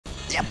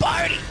Yeah,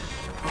 party!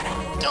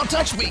 Don't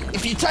touch me!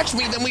 If you touch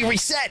me, then we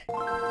reset!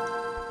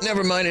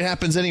 Never mind, it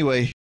happens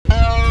anyway.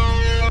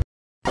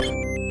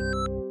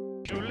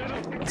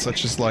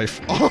 Such is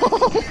life.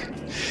 Oh!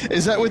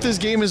 Is that what this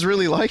game is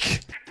really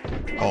like?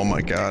 Oh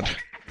my god.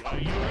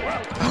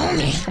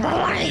 Homie, what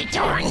are you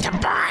doing to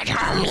Bart,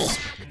 homie?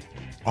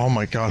 Oh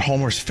my god,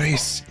 Homer's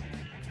face.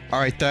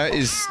 Alright, that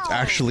is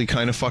actually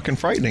kind of fucking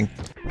frightening.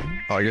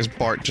 Oh, I guess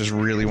Bart just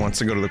really wants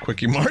to go to the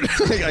Quickie Mart.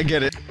 I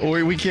get it.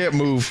 We can't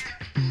move.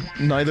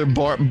 Neither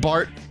Bart,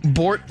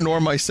 nor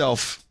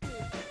myself.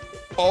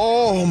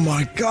 Oh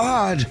my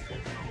god!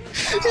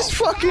 His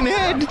fucking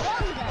head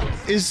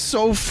is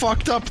so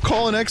fucked up.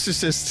 Call an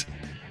exorcist.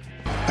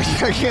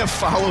 I can't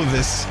follow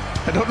this.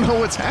 I don't know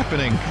what's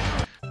happening.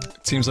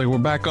 It seems like we're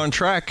back on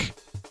track.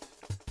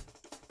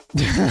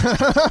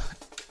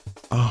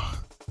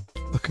 Oh,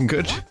 looking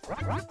good.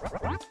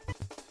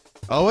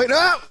 Oh wait,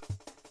 no!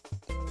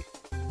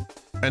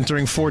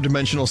 Entering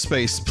four-dimensional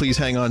space. Please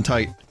hang on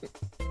tight.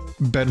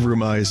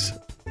 Bedroom eyes.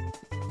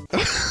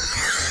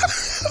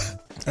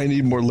 I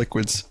need more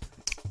liquids.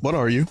 What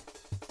are you?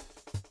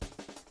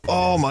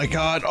 Oh my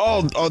god.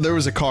 Oh, there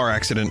was a car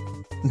accident.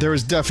 There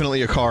was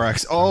definitely a car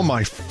accident. Oh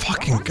my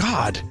fucking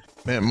god.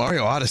 Man,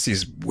 Mario Odyssey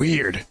is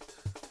weird.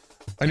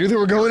 I knew they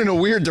were going in a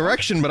weird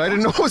direction, but I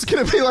didn't know it was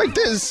gonna be like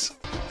this.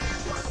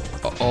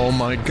 Oh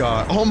my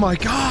god. Oh my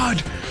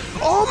god!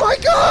 Oh my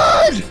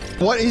god!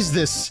 What is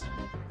this?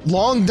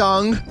 Long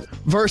Dong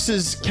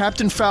versus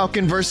Captain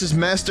Falcon versus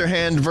Master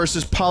Hand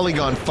versus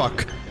Polygon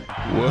Fuck.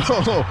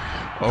 Whoa.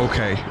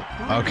 Okay.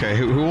 Okay,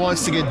 who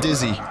wants to get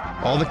dizzy?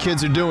 All the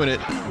kids are doing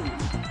it.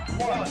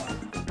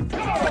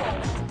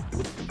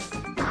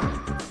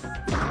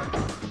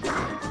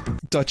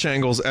 Dutch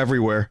angles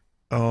everywhere.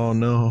 Oh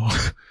no.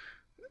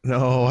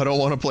 No, I don't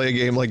want to play a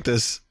game like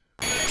this.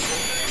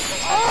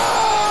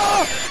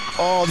 Ah!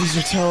 Oh, these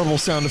are terrible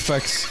sound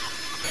effects.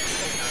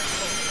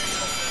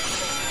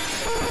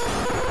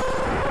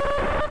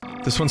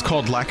 This one's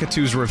called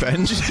Lakitu's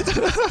Revenge.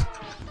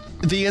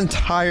 The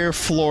entire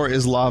floor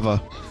is lava.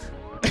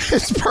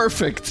 It's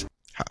perfect.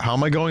 How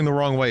am I going the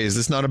wrong way? Is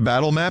this not a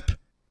battle map?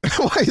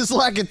 Why is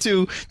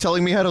Lakitu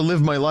telling me how to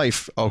live my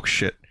life? Oh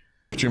shit.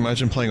 Could you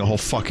imagine playing a whole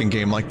fucking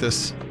game like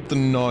this? The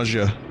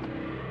nausea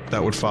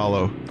that would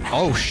follow.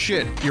 Oh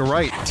shit, you're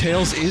right.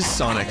 Tails is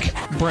Sonic.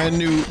 Brand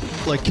new,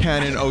 like,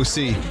 canon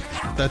OC.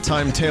 That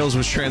time Tails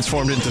was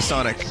transformed into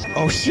Sonic.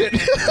 Oh shit.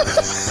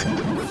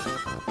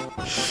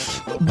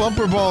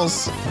 Bumper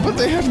balls, but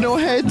they have no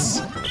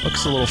heads.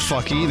 Looks a little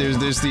fucky.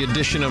 There's the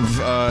addition of,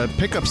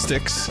 pickup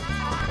sticks.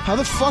 How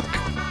the fuck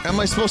am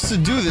I supposed to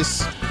do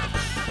this?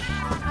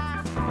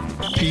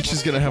 Peach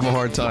is gonna have a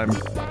hard time.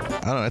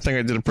 I don't know, I think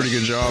I did a pretty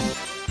good job.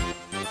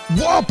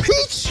 Whoa,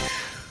 Peach!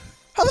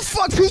 How the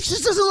fuck Peach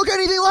just doesn't look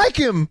anything like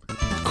him?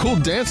 Cool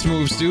dance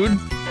moves, dude.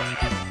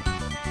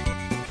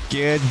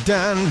 Get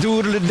down,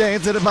 doodle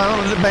dance to the bottom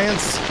of the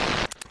dance.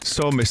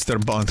 So,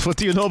 Mr. Bond, what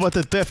do you know about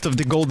the theft of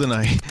the golden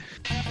eye?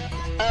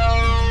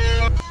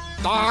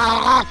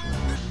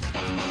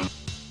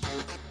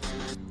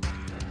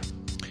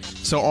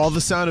 So all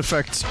the sound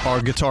effects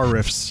are guitar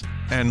riffs,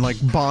 and like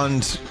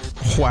Bond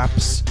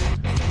whaps.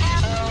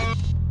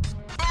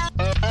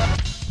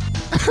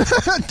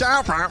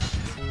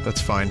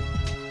 That's fine.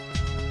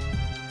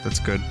 That's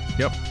good.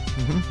 Yep.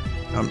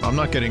 I'm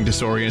not getting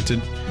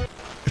disoriented.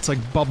 It's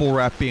like bubble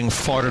wrap being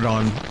farted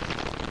on.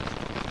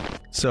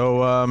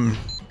 So,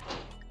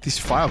 these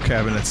file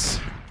cabinets.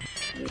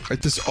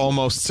 This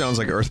almost sounds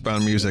like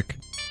Earthbound music.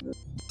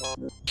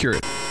 Cure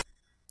it.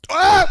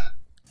 Ah!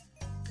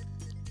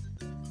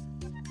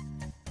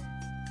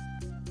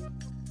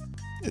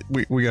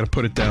 We gotta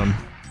put it down.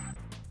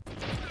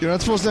 You're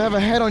not supposed to have a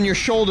head on your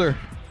shoulder.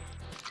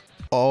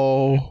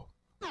 Oh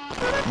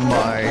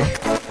my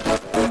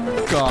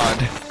god.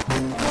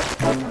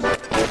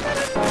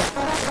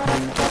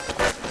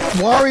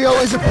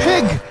 Wario is a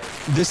pig!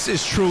 This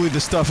is truly the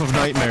stuff of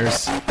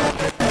nightmares.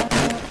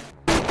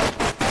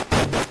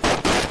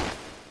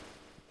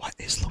 What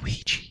is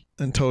Luigi?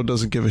 And Toad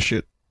doesn't give a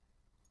shit.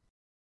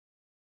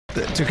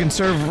 To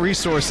conserve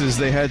resources,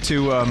 they had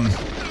to,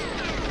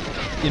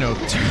 you know,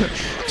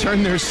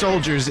 turn their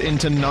soldiers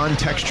into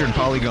non-textured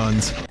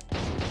polygons.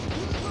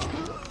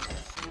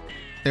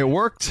 It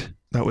worked.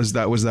 That was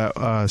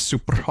that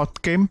super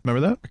hot game.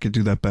 Remember that? I could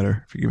do that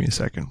better if you give me a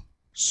second.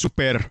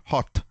 Super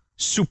hot.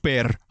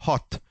 Super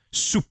hot.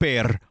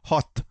 Super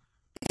hot.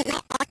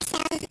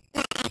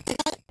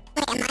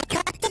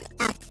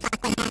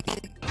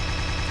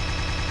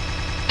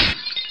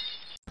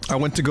 I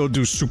went to go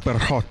do super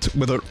hot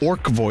with an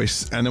orc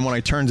voice, and then when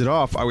I turned it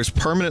off, I was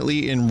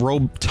permanently in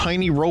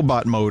tiny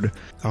robot mode.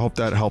 I hope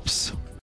that helps.